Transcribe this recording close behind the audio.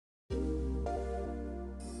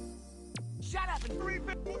Shut up and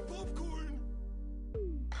refill more popcorn.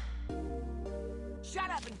 Shut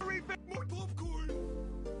up and refill more popcorn.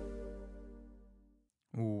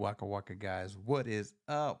 Waka waka guys, what is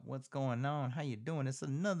up? What's going on? How you doing? It's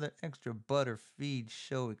another extra Butterfeed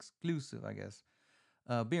show exclusive, I guess.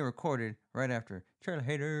 Being recorded right after Trailer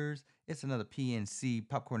Haters. It's another PNC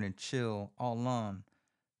Popcorn and Chill all on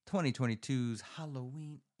 2022's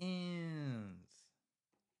Halloween Ends.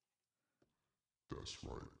 That's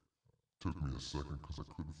right. Took me a second because I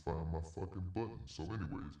couldn't find my fucking button. So,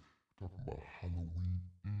 anyways, talking about Halloween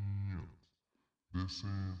Ends. This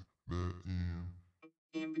end, that end.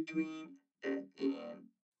 In between the end.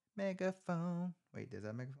 Megaphone. Wait, is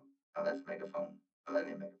that megaphone? Oh, that's megaphone. Oh, that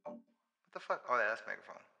ain't megaphone. What the fuck? Oh, yeah, that's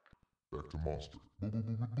megaphone. Back to Monster. Boogie,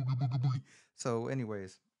 boogie, boogie, boogie. So,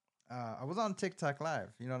 anyways, I was on TikTok Live.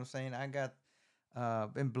 You know what I'm saying? I got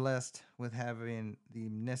been blessed with having the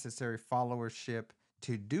necessary followership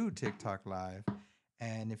to do TikTok Live.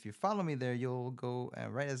 And if you follow me there, you'll go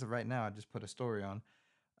right as of right now. I just put a story on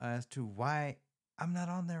as to why I'm not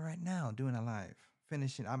on there right now doing a live.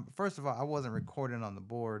 Finishing. First of all, I wasn't recording on the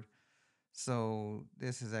board, so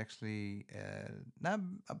this is actually not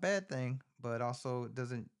a bad thing, but also it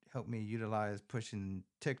doesn't help me utilize pushing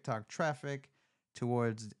TikTok traffic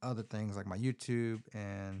towards other things like my YouTube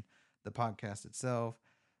and the podcast itself.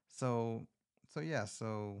 So,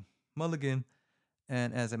 so Mulligan,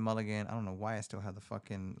 and as a Mulligan, I don't know why I still have the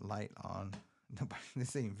fucking light on.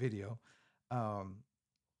 This ain't video. Um,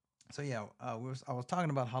 so yeah, I was talking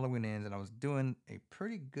about Halloween Ends, and I was doing a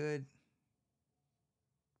pretty good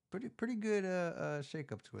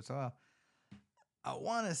shake up to it. So I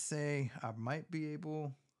want to say I might be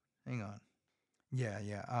able. Hang on.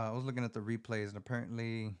 Yeah. I was looking at the replays, and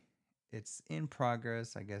apparently it's in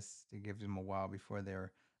progress. I guess it gives them a while before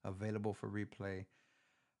they're available for replay.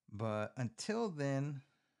 But until then,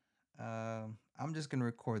 I'm just gonna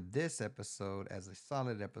record this episode as a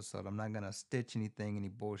solid episode. I'm not gonna stitch anything, any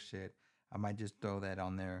bullshit. I might just throw that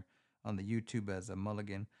on there on the YouTube as a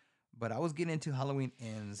mulligan. But I was getting into Halloween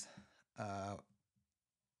Ends. Uh,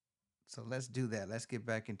 so let's do that. Let's get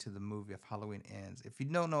back into the movie of Halloween Ends. If you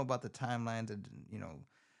don't know about the timelines and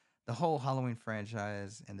the whole Halloween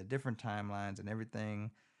franchise and the different timelines and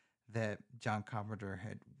everything that John Carpenter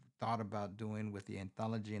had thought about doing with the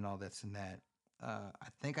anthology and all this and that. I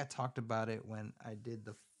think I talked about it when I did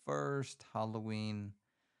the first Halloween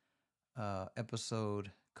episode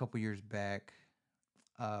a couple years back.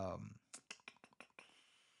 Um,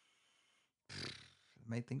 I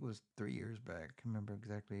may think it was 3 years back. I remember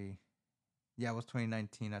exactly. Yeah, it was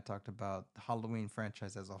 2019. I talked about the Halloween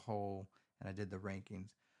franchise as a whole, and I did the rankings.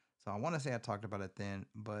 So I want to say I talked about it then.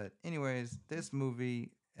 But anyways, this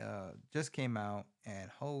movie just came out, and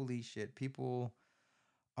holy shit, people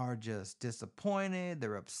are just disappointed.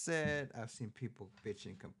 They're upset. I've seen people bitch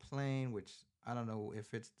and complain, which I don't know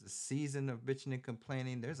if it's the season of bitching and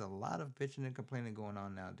complaining. There's a lot of bitching and complaining going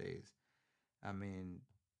on nowadays. I mean,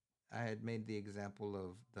 I had made the example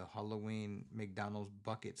of the Halloween McDonald's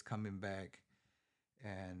buckets coming back,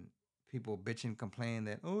 and people bitching and complaining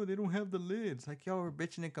that, oh, they don't have the lids. Like, y'all were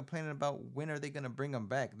bitching and complaining about when are they gonna bring them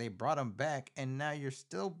back. They brought them back, and now you're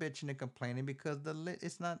still bitching and complaining because the lid,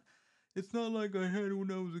 it's not like I had it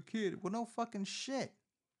when I was a kid. Well, no fucking shit.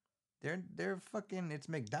 They're fucking, it's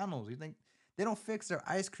McDonald's. You think they don't fix their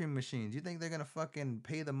ice cream machines? You think they're gonna fucking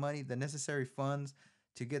pay the money, the necessary funds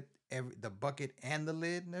to get the bucket and the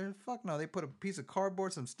lid? No, fuck no. They put a piece of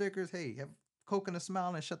cardboard, some stickers. Hey, have Coke and a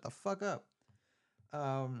smile and shut the fuck up.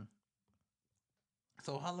 Um,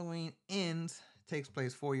 so Halloween Ends takes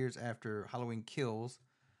place 4 years after Halloween Kills.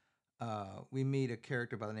 We meet a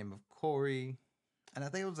character by the name of Corey, and I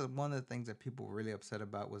think it was one of the things that people were really upset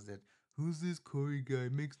about was that who's this Corey guy?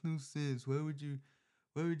 Makes no sense. Why would you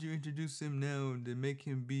introduce him now and then make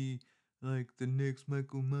him be like the next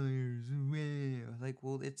Michael Myers? Like,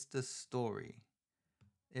 well, it's the story.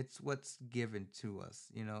 It's what's given to us.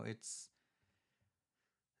 It's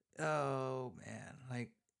oh man, like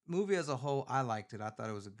movie as a whole, I liked it. I thought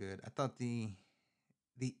it was a good. I thought the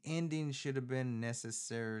ending should have been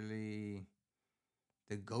necessarily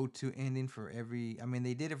the go-to ending for every. I mean,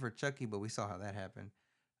 they did it for Chucky, but we saw how that happened.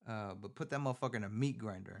 But put that motherfucker in a meat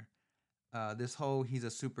grinder. This whole he's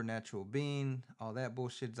a supernatural being, all that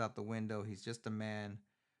bullshit's out the window. He's just a man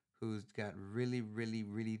who's got really, really,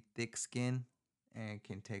 really thick skin and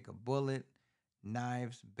can take a bullet,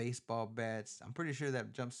 knives, baseball bats. I'm pretty sure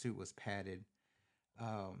that jumpsuit was padded.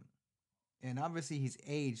 Um, and obviously he's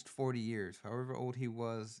aged 40 years, however old he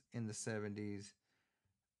was in the 70s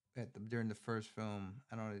during the first film.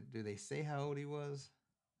 I don't know, do they say how old he was?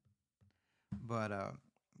 But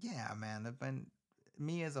yeah, man,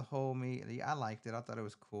 me as a whole, I liked it. I thought it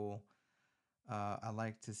was cool. I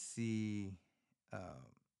like to see uh,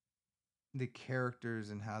 the characters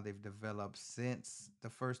and how they've developed since the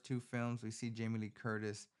first two films. We see Jamie Lee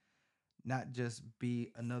Curtis not just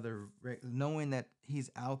be another, knowing that he's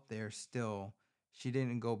out there still. She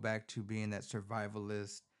didn't go back to being that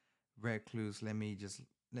survivalist recluse. Let me just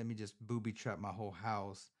booby trap my whole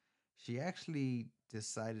house. She actually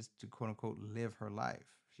decided to quote unquote live her life.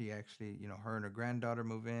 She actually, her and her granddaughter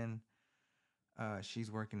move in.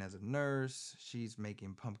 She's working as a nurse. She's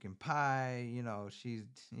making pumpkin pie. You know, she's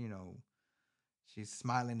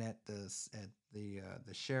smiling at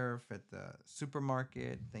the sheriff at the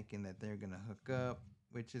supermarket, thinking that they're gonna hook up,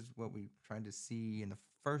 which is what we tried to see in the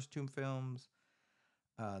first two films.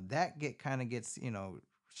 That get kind of gets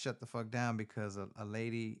shut the fuck down because a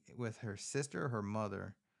lady with her sister, her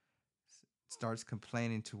mother, starts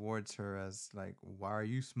complaining towards her as like, "Why are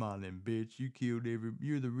you smiling, bitch? You killed every.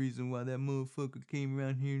 You're the reason why that motherfucker came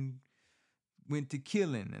around here and went to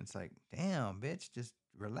killing." And it's like, damn, bitch, just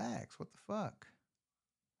relax. What the fuck?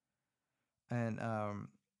 And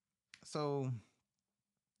so,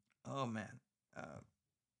 oh man, uh,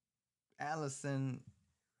 Allison.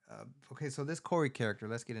 Okay, so this Corey character,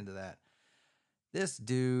 let's get into that. This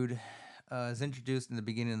dude is introduced in the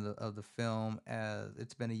beginning of the film as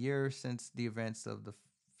it's been a year since the events of the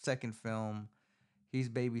second film. He's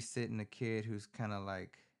babysitting a kid who's kind of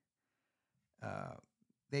like, uh,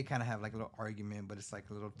 they kind of have like a little argument, but it's like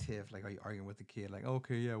a little tiff. Like, are you arguing with the kid? Like,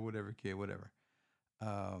 okay, yeah, whatever, kid, whatever.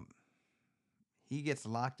 Um, he gets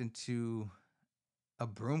locked into a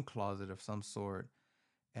broom closet of some sort,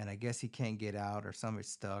 and I guess he can't get out, or something's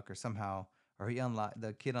stuck, or somehow, or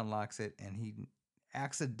the kid unlocks it, and he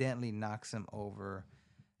accidentally knocks him over.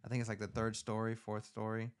 I think it's like the third story, fourth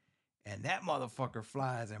story, and that motherfucker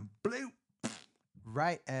flies and bloop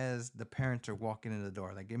right as the parents are walking in the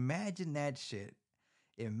door. Like, imagine that shit.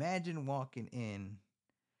 Imagine walking in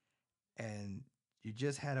and you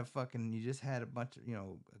just had a bunch of,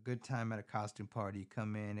 a good time at a costume party. You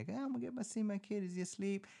come in, like, I'm gonna see my kid. Is he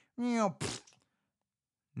asleep? Nah.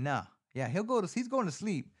 Yeah, he's going to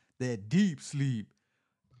sleep. That deep sleep.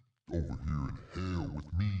 Over here in hell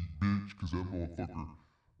with me, bitch, because that motherfucker,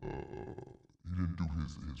 he didn't do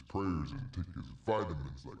his prayers and take his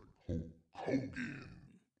vitamins like Hulk Hogan.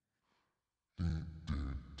 Dun,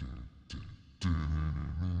 dun, dun, dun,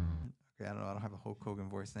 dun. Okay, I don't know. I don't have a Hulk Hogan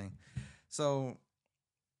voice thing. So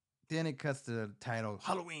then it cuts to the title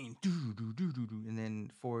Halloween, and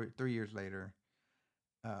then 3 years later,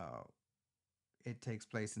 uh, it takes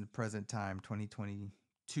place in the present time,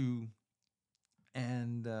 2022,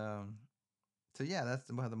 and so yeah, that's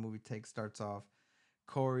how the movie starts off.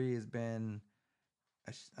 Corey has been,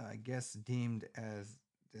 I guess, deemed as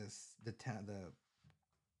the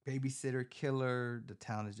babysitter killer. The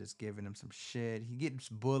town is just giving him some shit. He gets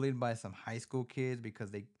bullied by some high school kids because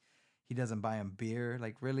he doesn't buy him beer.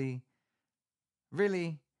 Like, really,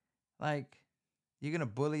 really, like, you're gonna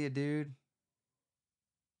bully a dude?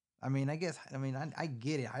 I mean, I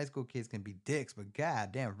get it. High school kids can be dicks, but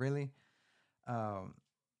god damn, really? Um,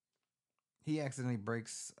 he accidentally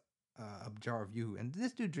breaks a jar of yoo-hoo, and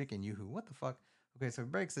this dude drinking yoo-hoo. What the fuck? Okay, so he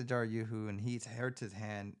breaks the jar of yoo-hoo, and he hurts his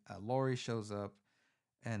hand. Lori shows up,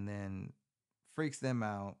 and then freaks them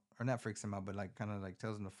out, or not freaks them out, but like kind of like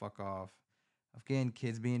tells them to fuck off. Again,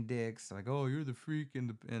 kids being dicks, like, oh, you're the freak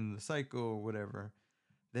and the psycho or whatever.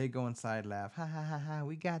 They go inside, laugh, ha ha ha ha.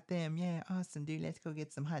 We got them, yeah, awesome, dude. Let's go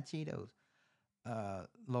get some hot Cheetos.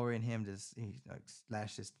 Lori and him just like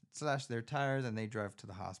slash their tires, and they drive to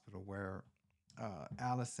the hospital where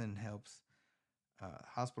Allison helps,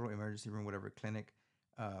 hospital emergency room, whatever clinic,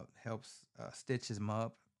 helps stitch him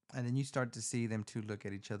up, and then you start to see them two look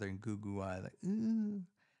at each other and goo goo eye, like, ooh,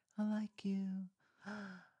 I like you,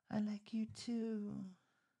 I like you too,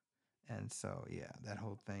 and so yeah, that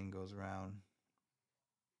whole thing goes around.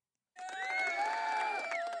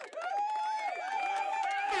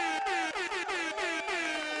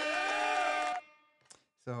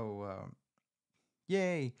 So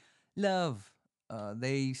yay, love.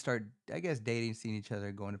 They start, I guess, dating, seeing each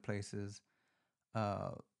other, going to places.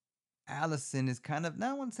 Uh, Allison is kind of,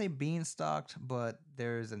 not, I wouldn't say being stalked, but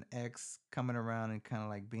there's an ex coming around and kind of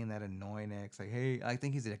like being that annoying ex. Like, hey, I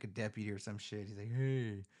think he's like a deputy or some shit. He's like,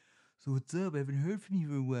 hey, so what's up? I haven't heard from you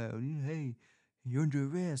for a while. Hey, you're under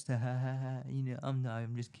arrest. Ha ha ha ha. I'm not.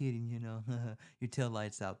 I'm just kidding. Your tail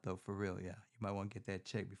lights out though, for real. Yeah, you might want to get that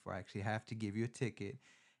checked before I actually have to give you a ticket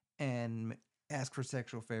and ask for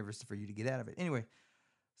sexual favors for you to get out of it. Anyway,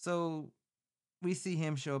 so we see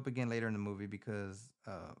him show up again later in the movie because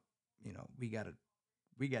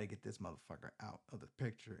we we got to get this motherfucker out of the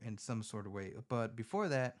picture in some sort of way. But before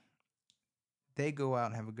that, they go out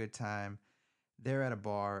and have a good time. They're at a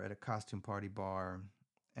bar, at a costume party bar,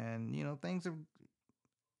 and things are.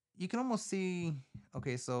 You can almost see.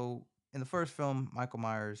 Okay, so in the first film, Michael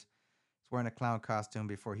Myers is wearing a clown costume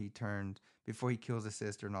before he kills his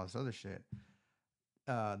sister and all this other shit.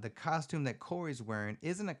 The costume that Corey's wearing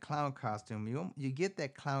isn't a clown costume. You get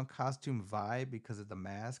that clown costume vibe because of the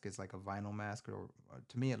mask. It's like a vinyl mask, or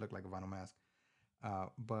to me, it looked like a vinyl mask.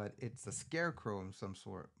 But it's a scarecrow of some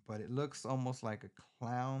sort. But it looks almost like a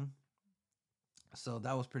clown. So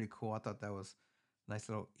that was pretty cool. I thought that was a nice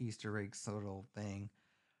little Easter egg sort of thing.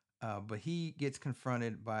 But he gets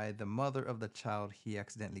confronted by the mother of the child he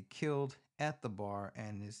accidentally killed at the bar,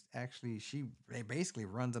 and is actually they basically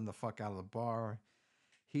runs him the fuck out of the bar.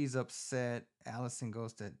 He's upset. Allison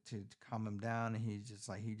goes to calm him down, and he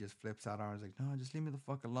just flips out arms like, no, just leave me the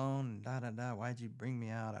fuck alone, and da da da. Why'd you bring me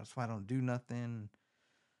out? That's why I don't do nothing.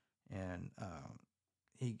 And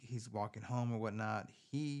he's walking home or whatnot.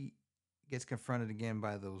 He gets confronted again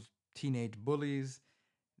by those teenage bullies.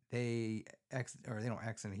 They don't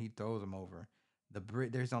accident. He throws him over the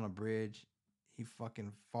bridge. There's on a bridge. He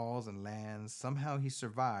fucking falls and lands. Somehow he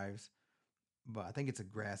survives, but I think it's a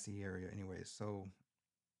grassy area anyway. So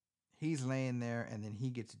he's laying there, and then he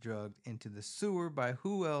gets drugged into the sewer by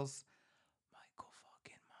who else? Michael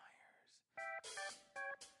fucking Myers.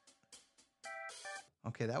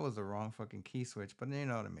 Okay, that was the wrong fucking key switch, but you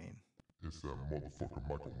know what I mean. It's that motherfucker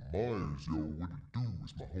Michael Myers, yo. What he do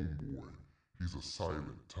is my homeboy. He's a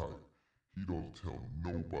silent type. He don't tell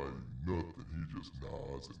nobody nothing. He just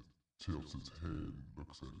nods and tilts his head and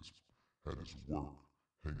looks at his work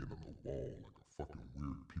hanging on the wall like a fucking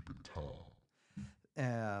weird peeping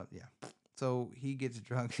Tom. Yeah. So he gets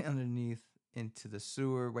drugged underneath into the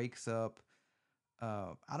sewer, wakes up.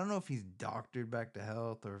 I don't know if he's doctored back to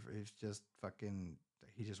health or if it's just fucking,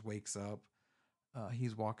 he just wakes up.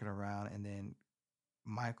 He's walking around, and then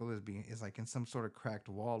Michael is like in some sort of cracked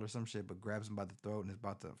wall or some shit, but grabs him by the throat and is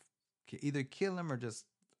about to either kill him or just,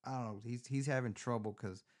 I don't know. He's having trouble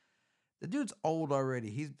because the dude's old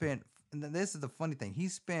already. And this is the funny thing. He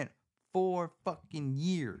spent 4 fucking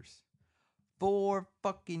years. 4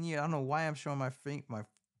 fucking years. I don't know why I'm showing my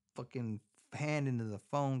fucking hand into the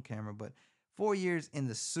phone camera, but 4 years in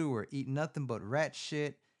the sewer, eating nothing but rat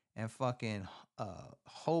shit and fucking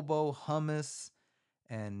hobo hummus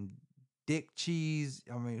and dick cheese.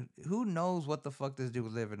 I mean, who knows what the fuck this dude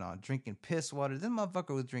was living on? Drinking piss water. This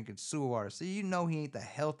motherfucker was drinking sewer water. So you know he ain't the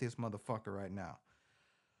healthiest motherfucker right now.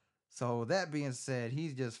 So that being said,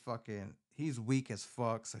 he's weak as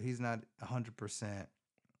fuck. So he's not 100%.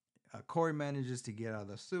 Corey manages to get out of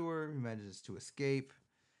the sewer. He manages to escape.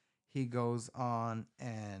 He goes on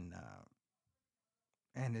and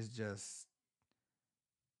is just.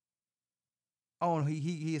 Oh, and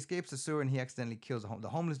he escapes the sewer and he accidentally kills the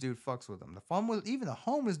homeless dude. Fucks with him. Even the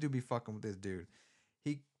homeless dude be fucking with this dude.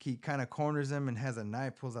 He kind of corners him and has a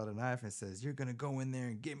knife, pulls out a knife and says, "You're gonna go in there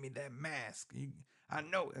and get me that mask. I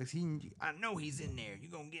know he's in there. You're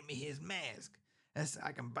gonna get me his mask.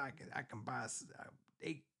 I can buy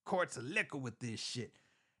 8 quarts of liquor with this shit."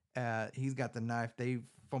 He's got the knife. They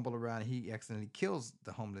fumble around. He accidentally kills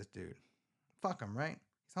the homeless dude. Fuck him, right?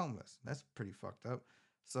 He's homeless. That's pretty fucked up.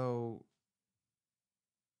 So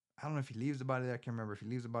I don't know if he leaves the body there. I can't remember if he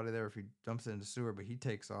leaves the body there or if he dumps it in the sewer, but he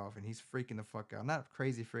takes off and he's freaking the fuck out. Not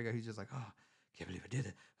crazy freak out. He's just like, oh, can't believe I did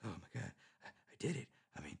it. Oh my God, I did it.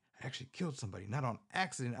 I mean, I actually killed somebody. Not on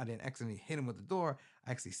accident. I didn't accidentally hit him with the door.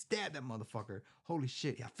 I actually stabbed that motherfucker. Holy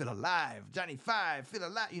shit. I feel alive. Johnny Five, feel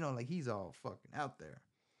alive. Like he's all fucking out there.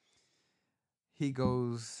 He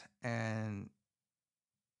goes and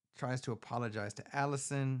tries to apologize to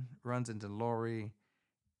Allison, runs into Lori,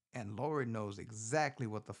 and Lori knows exactly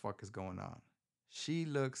what the fuck is going on. She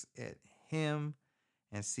looks at him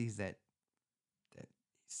and sees it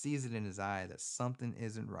in his eye that something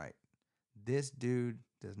isn't right. This dude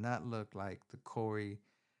does not look like the Corey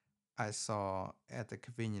I saw at the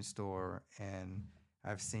convenience store and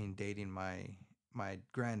I've seen dating my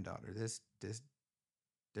granddaughter. There's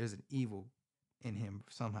an evil in him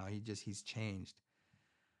somehow. He's changed.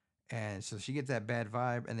 And so she gets that bad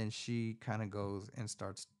vibe, and then she kind of goes and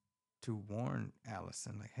starts to warn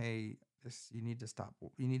Allison, like, "Hey, you need to stop.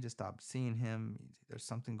 You need to stop seeing him. There's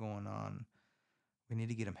something going on. We need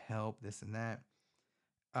to get him help. This and that."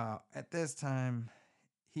 At this time,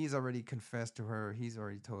 he's already confessed to her. He's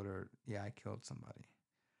already told her, "Yeah, I killed somebody,"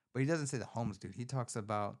 but he doesn't say the homeless dude. He talks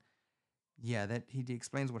about, that he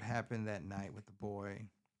explains what happened that night with the boy,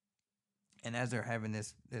 and as they're having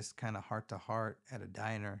this kind of heart to heart at a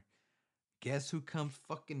diner, guess who comes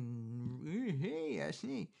fucking? Hey,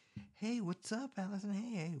 Ashley. Hey, what's up, Allison?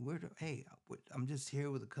 I'm just here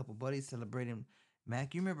with a couple buddies celebrating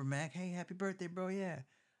Mac. You remember Mac? Hey, happy birthday, bro. Yeah.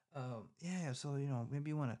 Yeah. So maybe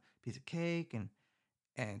you want a piece of cake,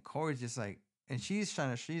 and Corey's just like, and she's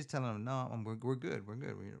telling him, no, we're good,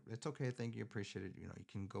 it's okay, thank you, appreciate it. You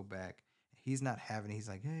can go back. He's not having it. He's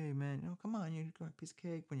like, hey man, come on, you go have a piece of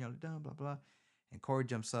cake when y'all are done, blah blah. And Corey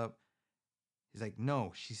jumps up. He's like,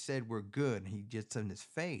 no, she said we're good. And he gets in his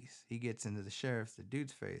face. He gets into the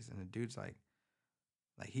dude's face, and the dude's like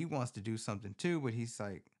he wants to do something too, but he's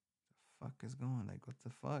like, the fuck is going? Like, what the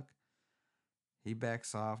fuck? He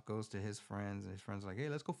backs off, goes to his friends, and his friends are like, hey,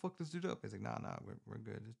 let's go fuck this dude up. He's like, nah, we're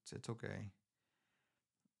good. It's okay.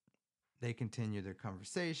 They continue their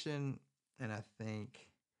conversation, and I think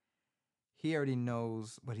he already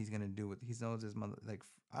knows what he's gonna do with. He knows his mother. Like,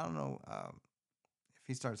 I don't know if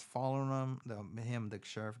he starts following the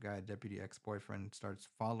sheriff guy, deputy ex boyfriend, starts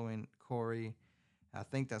following Corey. I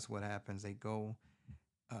think that's what happens. They go.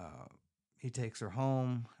 He takes her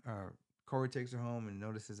home, or Corey takes her home and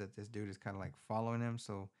notices that this dude is kind of like following him.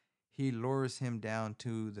 So he lures him down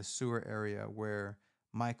to the sewer area where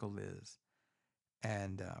Michael is.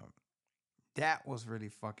 And that was really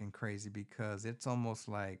fucking crazy because it's almost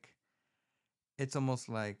like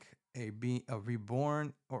a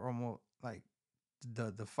reborn, or almost like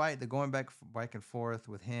the fight, the going back and forth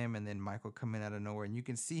with him and then Michael coming out of nowhere, and you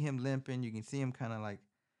can see him limping, you can see him kind of like,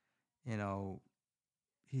 you know,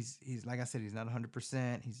 he's like I said, he's not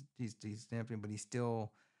 100%. He's limping, but he's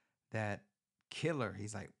still that killer.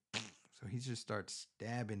 He's like, so he just starts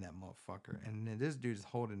stabbing that motherfucker, and then this dude's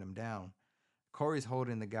holding him down. Corey's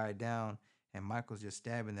holding the guy down, and Michael's just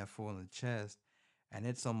stabbing that fool in the chest. And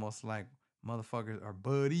it's almost like motherfuckers are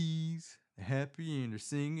buddies. They're happy and they're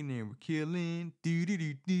singing and we're killing. Do do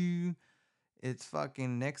do do. It's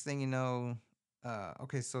fucking next thing you know.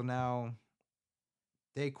 Okay, so now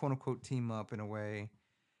they quote unquote team up in a way.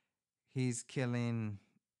 He's killing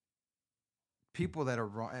people that are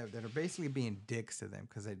wrong, that are basically being dicks to them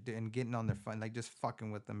because they and getting on their fun, like just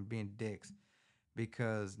fucking with them, being dicks.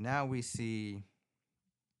 Because now we see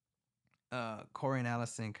Corey and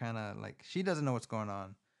Allison kind of like, she doesn't know what's going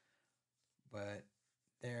on, but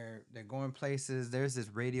they're going places. There's this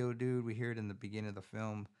radio dude. We hear it in the beginning of the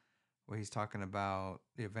film where he's talking about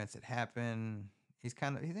the events that happen. He's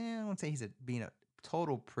kind of, I won't say being a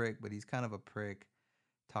total prick, but he's kind of a prick,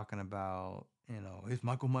 talking about, is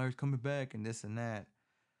Michael Myers coming back and this and that.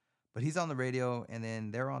 But he's on the radio, and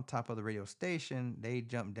then they're on top of the radio station. They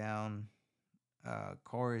jump down.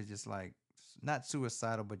 Corey's just like, not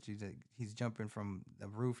suicidal, but he's jumping from the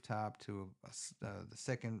rooftop to the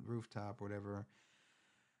second rooftop or whatever.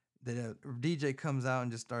 The DJ comes out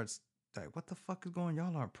and just starts like, what the fuck is going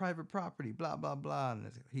on? Y'all are private property, blah, blah, blah.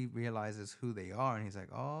 And he realizes who they are, and he's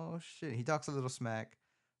like, oh, shit. He talks a little smack.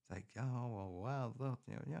 It's like, oh, well, wow, look,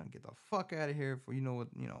 get the fuck out of here for, I'm going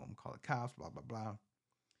to call the cops, blah, blah, blah.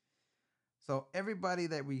 So everybody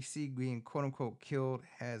that we see being quote unquote killed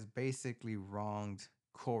has basically wronged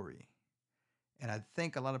Corey. And I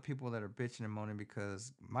think a lot of people that are bitching and moaning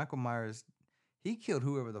because Michael Myers, he killed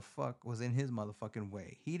whoever the fuck was in his motherfucking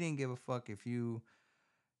way. He didn't give a fuck if he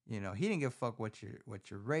didn't give a fuck what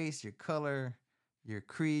your race, your color, your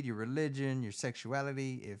creed, your religion, your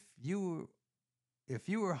sexuality. If you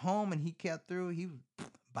were home and he kept through, he would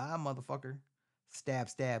bye, motherfucker. Stab,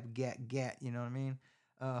 stab, gat, you know what I mean?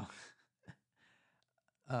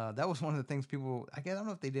 That was one of the things people, I don't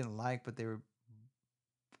know if they didn't like, but they were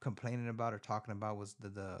complaining about or talking about, was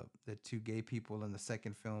the two gay people in the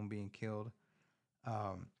second film being killed.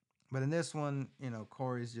 But in this one,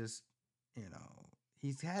 Corey's just,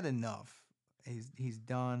 he's had enough. He's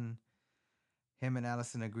done. Him and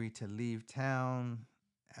Allison agree to leave town.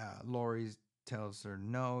 Laurie tells her,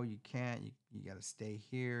 no, you can't. You got to stay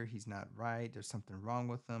here. He's not right. There's something wrong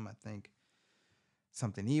with him. I think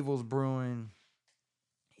something evil's brewing.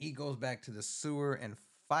 He goes back to the sewer and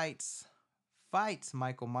fights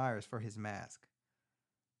Michael Myers for his mask.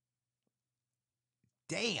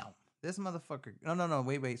 Damn. This motherfucker. No.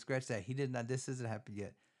 Wait. Scratch that. He did not. This hasn't happened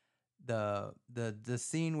yet. The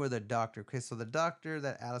scene where the doctor. Okay, so the doctor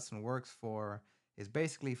that Allison works for is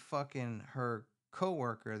basically fucking her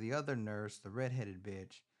coworker, the other nurse, the redheaded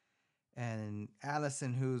bitch. And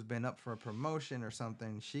Allison, who's been up for a promotion or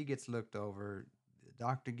something, she gets looked over. The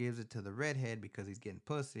doctor gives it to the redhead because he's getting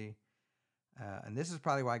pussy. And this is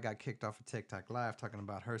probably why I got kicked off of TikTok Live, talking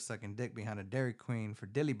about her sucking dick behind a Dairy Queen for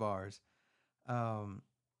dilly bars.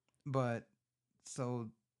 But so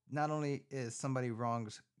not only is somebody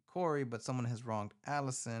wrongs Corey, but someone has wronged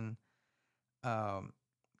Allison.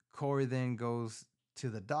 Corey then goes to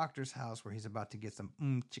the doctor's house where he's about to get some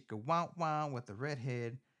chicka wow wow with the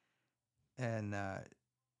redhead. And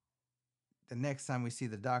the next time we see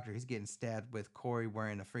the doctor, he's getting stabbed with Corey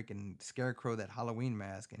wearing a freaking scarecrow, that Halloween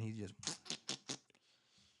mask, and he's just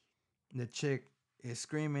the chick is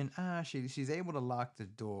screaming. She's able to lock the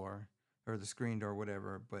door or the screen door,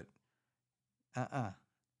 whatever, but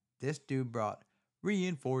this dude brought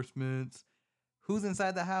reinforcements. Who's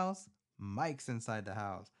inside the house? Mike's inside the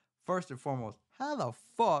house. First and foremost, how the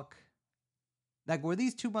fuck? Like, was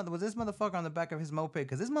this motherfucker on the back of his moped?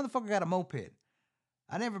 Because this motherfucker got a moped.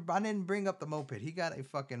 I didn't bring up the moped. He got a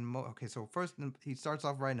fucking okay. So first he starts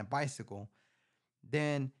off riding a bicycle.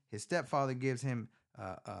 Then his stepfather gives him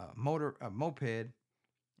a moped, and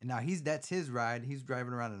now that's his ride. He's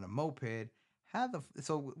driving around in a moped.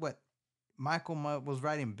 So what? Michael was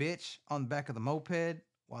riding bitch on the back of the moped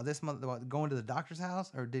while going to the doctor's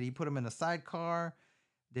house, or did he put him in a sidecar?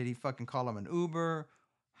 Did he fucking call him an Uber?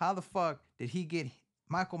 How the fuck did he get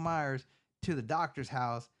Michael Myers to the doctor's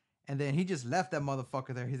house, and then he just left that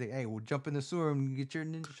motherfucker there? He's like, hey, we'll jump in the sewer and get your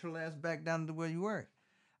ninja ass back down to where you were.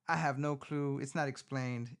 I have no clue. It's not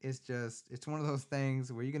explained. It's one of those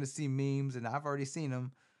things where you're going to see memes, and I've already seen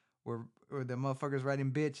them, where the motherfucker's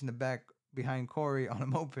riding bitch in the back behind Corey on a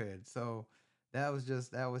moped. So that was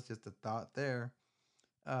just a thought there.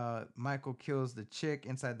 Michael kills the chick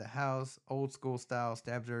inside the house, old school style,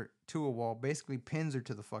 stabs her to a wall, basically pins her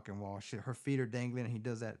to the fucking wall. Her feet are dangling, and he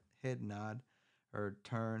does that head nod or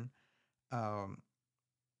turn. And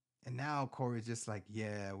now Corey's just like,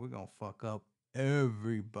 yeah, we're gonna fuck up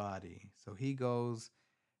everybody. So he goes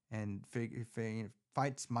and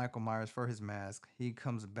fights Michael Myers for his mask. He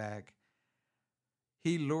comes back.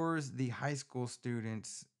 He lures the high school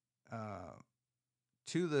students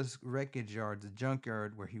to the wreckage yard, the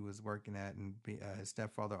junkyard where he was working at, and his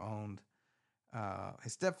stepfather owned.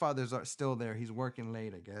 His stepfather's still there. He's working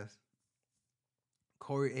late, I guess.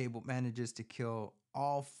 Corey Abel manages to kill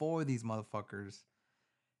all 4 of these motherfuckers.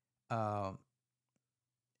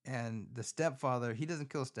 And the stepfather, he doesn't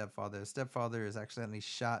kill stepfather. The stepfather is accidentally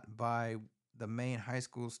shot by the main high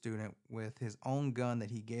school student with his own gun that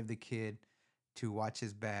he gave the kid to watch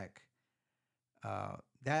his back.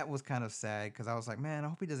 That was kind of sad because I was like, man, I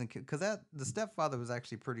hope he doesn't kill. Because the stepfather was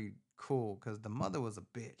actually pretty cool because the mother was a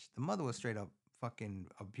bitch. The mother was straight up fucking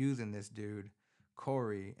abusing this dude,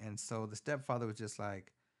 Corey. And so the stepfather was just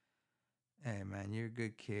like, hey, man, you're a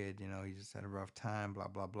good kid. You know, you just had a rough time, blah,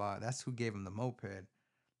 blah, blah. That's who gave him the moped.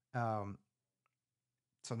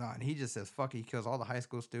 So no, and he just says, fuck it. He kills all the high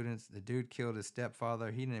school students. The dude killed his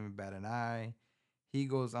stepfather. He didn't even bat an eye. He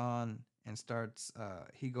goes on and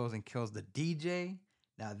he goes and kills the DJ.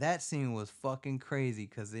 Now that scene was fucking crazy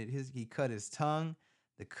because he cut his tongue.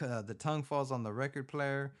 The tongue falls on the record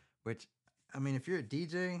player, which, I mean, if you're a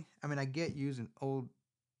DJ, I mean, I get using old,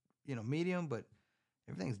 medium, but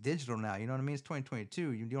everything's digital now. You know what I mean? It's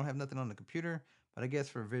 2022. You don't have nothing on the computer, but I guess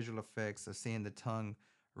for visual effects of seeing the tongue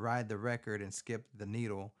ride the record and skip the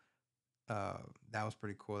needle, that was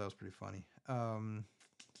pretty cool. That was pretty funny.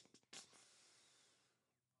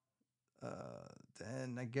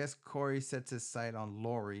 Then I guess Corey sets his sight on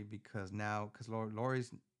Laurie because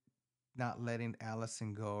Laurie's not letting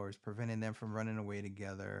Allison go or is preventing them from running away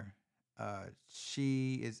together.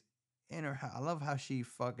 She is in her house. I love how she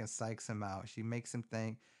fucking psychs him out. She makes him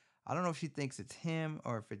think. I don't know if she thinks it's him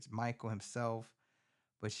or if it's Michael himself,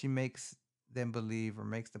 but she makes them believe, or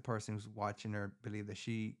makes the person who's watching her believe, that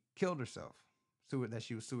she killed herself, that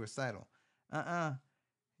she was suicidal.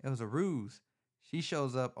 It was a ruse. She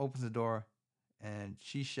shows up, opens the door, and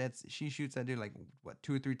she shoots that dude like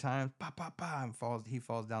 2 or 3 times, pop, pop, pop, and he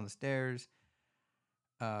falls down the stairs.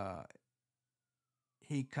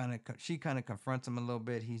 She kind of confronts him a little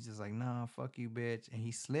bit. He's just like, nah, fuck you, bitch. And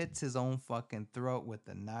he slits his own fucking throat with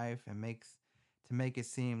the knife and make it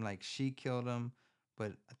seem like she killed him.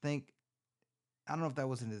 But I don't know if that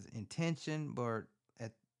wasn't his intention, but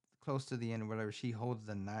at close to the end or whatever, she holds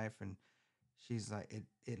the knife and she's like,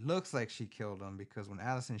 it looks like she killed him, because when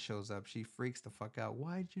Allison shows up, she freaks the fuck out.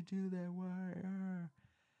 Why'd you do that? Why?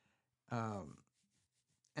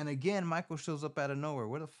 And again, Michael shows up out of nowhere.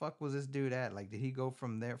 Where the fuck was this dude at? Like, did he go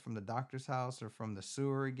from the doctor's house or from the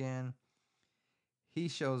sewer again? He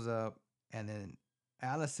shows up, and then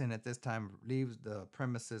Allison at this time leaves the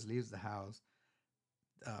premises, leaves the house.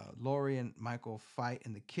 Laurie and Michael fight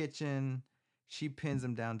in the kitchen. She pins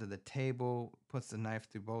him down to the table, puts the knife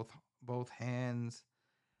through both hands.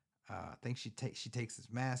 I think she takes his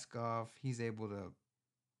mask off. He's able to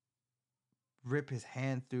rip his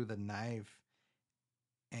hand through the knife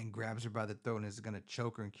and grabs her by the throat and is gonna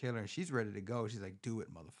choke her and kill her. And she's ready to go. She's like, "Do it,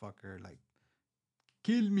 motherfucker!" Like,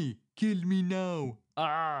 Kill me now.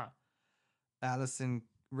 Ah. Allison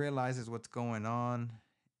realizes what's going on.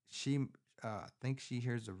 She, thinks she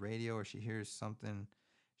hears the radio or she hears something.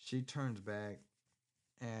 She turns back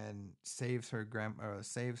and saves her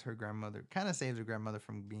grandmother. Kind of saves her grandmother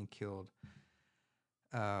from being killed.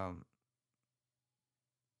 Um,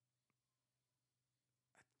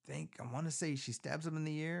 I want to say she stabs him in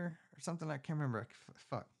the ear or something. I can't remember.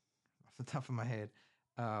 Fuck, off the top of my head.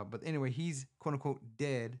 But anyway, he's quote unquote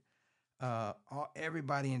dead.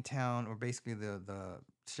 Everybody in town, or basically the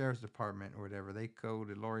sheriff's department or whatever, they go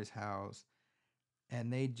to Lori's house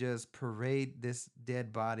and they just parade this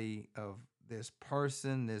dead body of this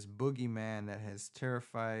person, this boogeyman that has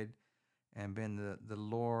terrified and been the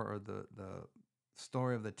lore or the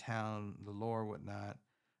story of the town, the lore, whatnot,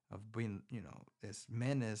 of being, this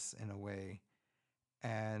menace in a way.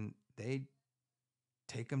 And they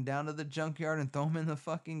take him down to the junkyard and throw him in the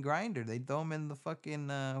fucking grinder. They throw him in the fucking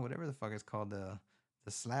whatever the fuck it's called, the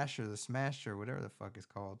slasher, the smasher, whatever the fuck it's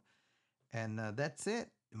called. And that's it.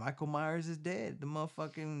 Michael Myers is dead. The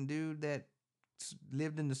motherfucking dude that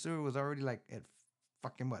lived in the sewer was already like at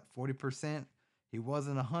fucking what, 40%. He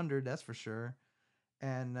wasn't 100, that's for sure.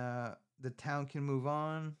 And the town can move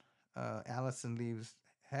on. Allison leaves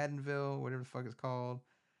Haddonville, whatever the fuck it's called.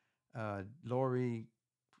 Lori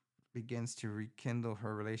begins to rekindle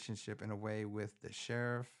her relationship in a way with the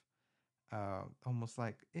sheriff, almost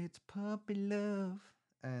like it's puppy love.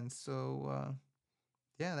 And so,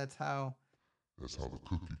 yeah, that's how the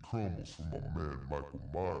cookie crumbles for my man Michael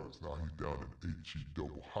Myers. Now he's down in HE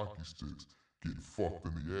double hockey sticks, getting fucked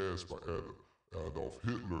in the ass by Adolf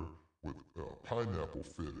Hitler with pineapple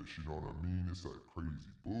fetish. You know what I mean? It's like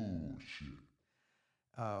crazy bullshit.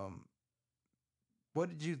 What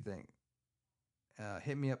did you think?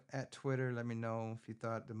 Hit me up at Twitter. Let me know if you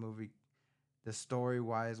thought the story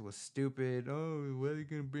wise was stupid. Oh, why are they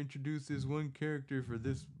gonna introduce this one character for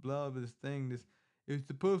this this thing? It's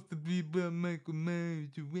supposed to be about Michael Myers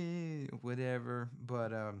to win, whatever.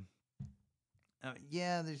 But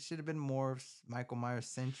yeah, there should have been more Michael Myers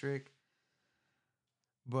centric.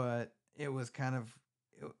 But it was kind of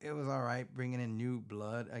it was all right bringing in new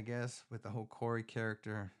blood, I guess, with the whole Corey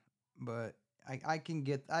character. But I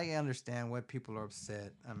understand what people are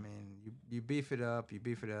upset. I mean, you beef it up,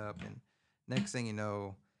 and next thing you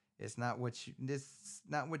know, it's not what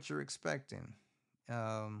you're expecting.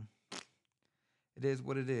 It is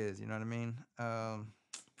what it is. You know what I mean?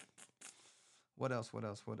 What else?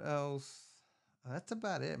 That's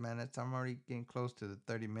about it, man. I'm already getting close to the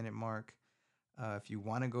 30-minute mark. If you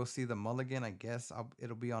want to go see the Mulligan, I guess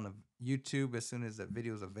it'll be on YouTube as soon as the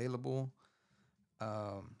video is available.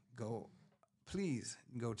 Please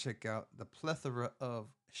go check out the plethora of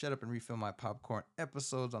Shut Up and Refill My Popcorn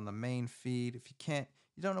episodes on the main feed. If you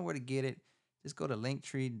don't know where to get it, just go to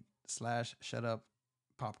Linktree/Shut Up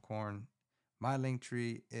Popcorn. My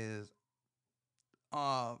Linktree is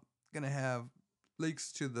gonna have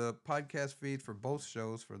links to the podcast feed for both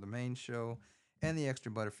shows, for the main show and the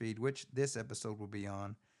Extra Butter feed, which this episode will be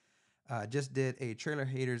on. Just did a Trailer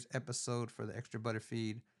Haters episode for the Extra Butter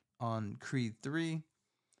feed on Creed 3,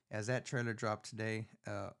 as that trailer dropped today,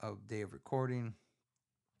 of day of recording.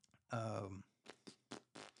 Got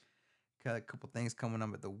a couple things coming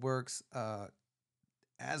up at the works.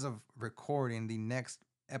 As of recording, the next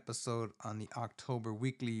episode on the October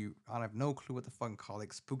weekly, I have no clue what the fucking call it,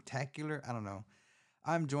 spooktacular, I don't know.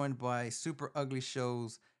 I'm joined by Super Ugly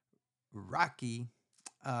Show's Rocky,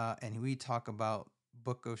 and we talk about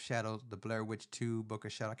Book of Shadows, the Blair Witch 2 Book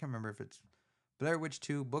of Shadows. I can't remember if it's Blair Witch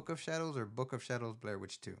 2 Book of Shadows or Book of Shadows Blair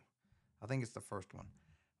Witch 2. I think it's the first one.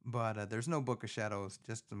 But there's no Book of Shadows,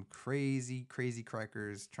 just some crazy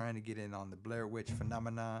crackers trying to get in on the Blair Witch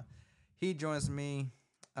phenomena. He joins me.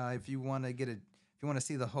 If you want to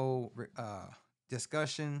see the whole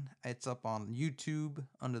discussion, it's up on YouTube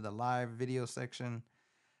under the live video section.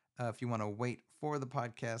 If you want to wait for the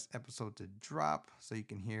podcast episode to drop so you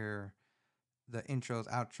can hear the intros,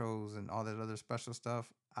 outros, and all that other special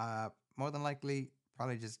stuff, more than likely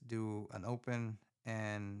probably just do an open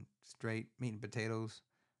and straight meat and potatoes.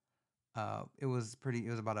 It was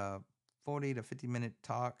about a 40 to 50 minute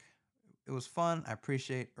talk. It was fun. I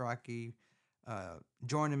appreciate Rocky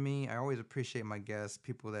joining me. I always appreciate my guests,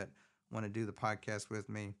 people that want to do the podcast with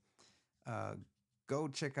me. Go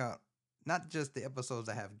check out not just the episodes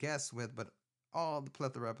I have guests with, but all the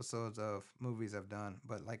plethora episodes of movies I've done.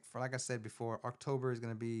 But like I said before, October is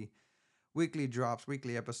going to be weekly drops,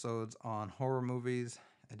 weekly episodes on horror movies.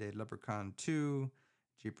 I did Leprechaun 2,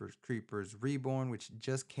 Jeepers Creepers Reborn, which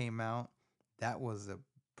just came out. That was a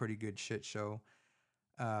pretty good shit show.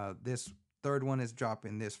 This third one is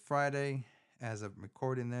dropping this Friday. as of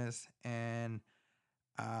recording this, and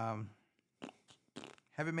um,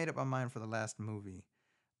 haven't made up my mind for the last movie.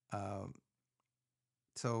 Um,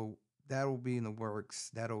 so that'll be in the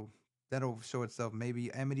works. That'll show itself maybe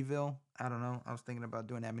Amityville. I don't know. I was thinking about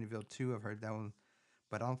doing Amityville 2. I've heard that one,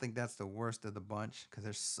 but I don't think that's the worst of the bunch because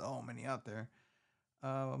there's so many out there.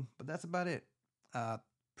 But that's about it. Uh,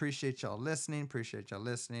 appreciate y'all listening. Appreciate y'all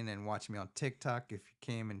listening and watching me on TikTok. If you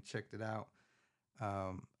came and checked it out,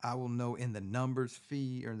 I will know in the numbers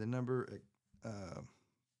feed or the number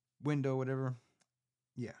window, whatever.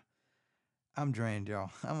 Yeah, I'm drained,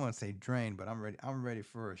 y'all. I'm gonna say drained, but I'm ready. I'm ready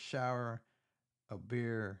for a shower, a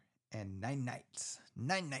beer, and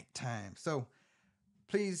night time. So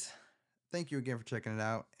please, thank you again for checking it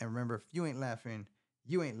out. And remember, if you ain't laughing,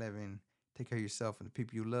 you ain't living. Take care of yourself and the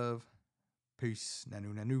people you love. Peace.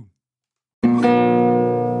 Nanu nanu.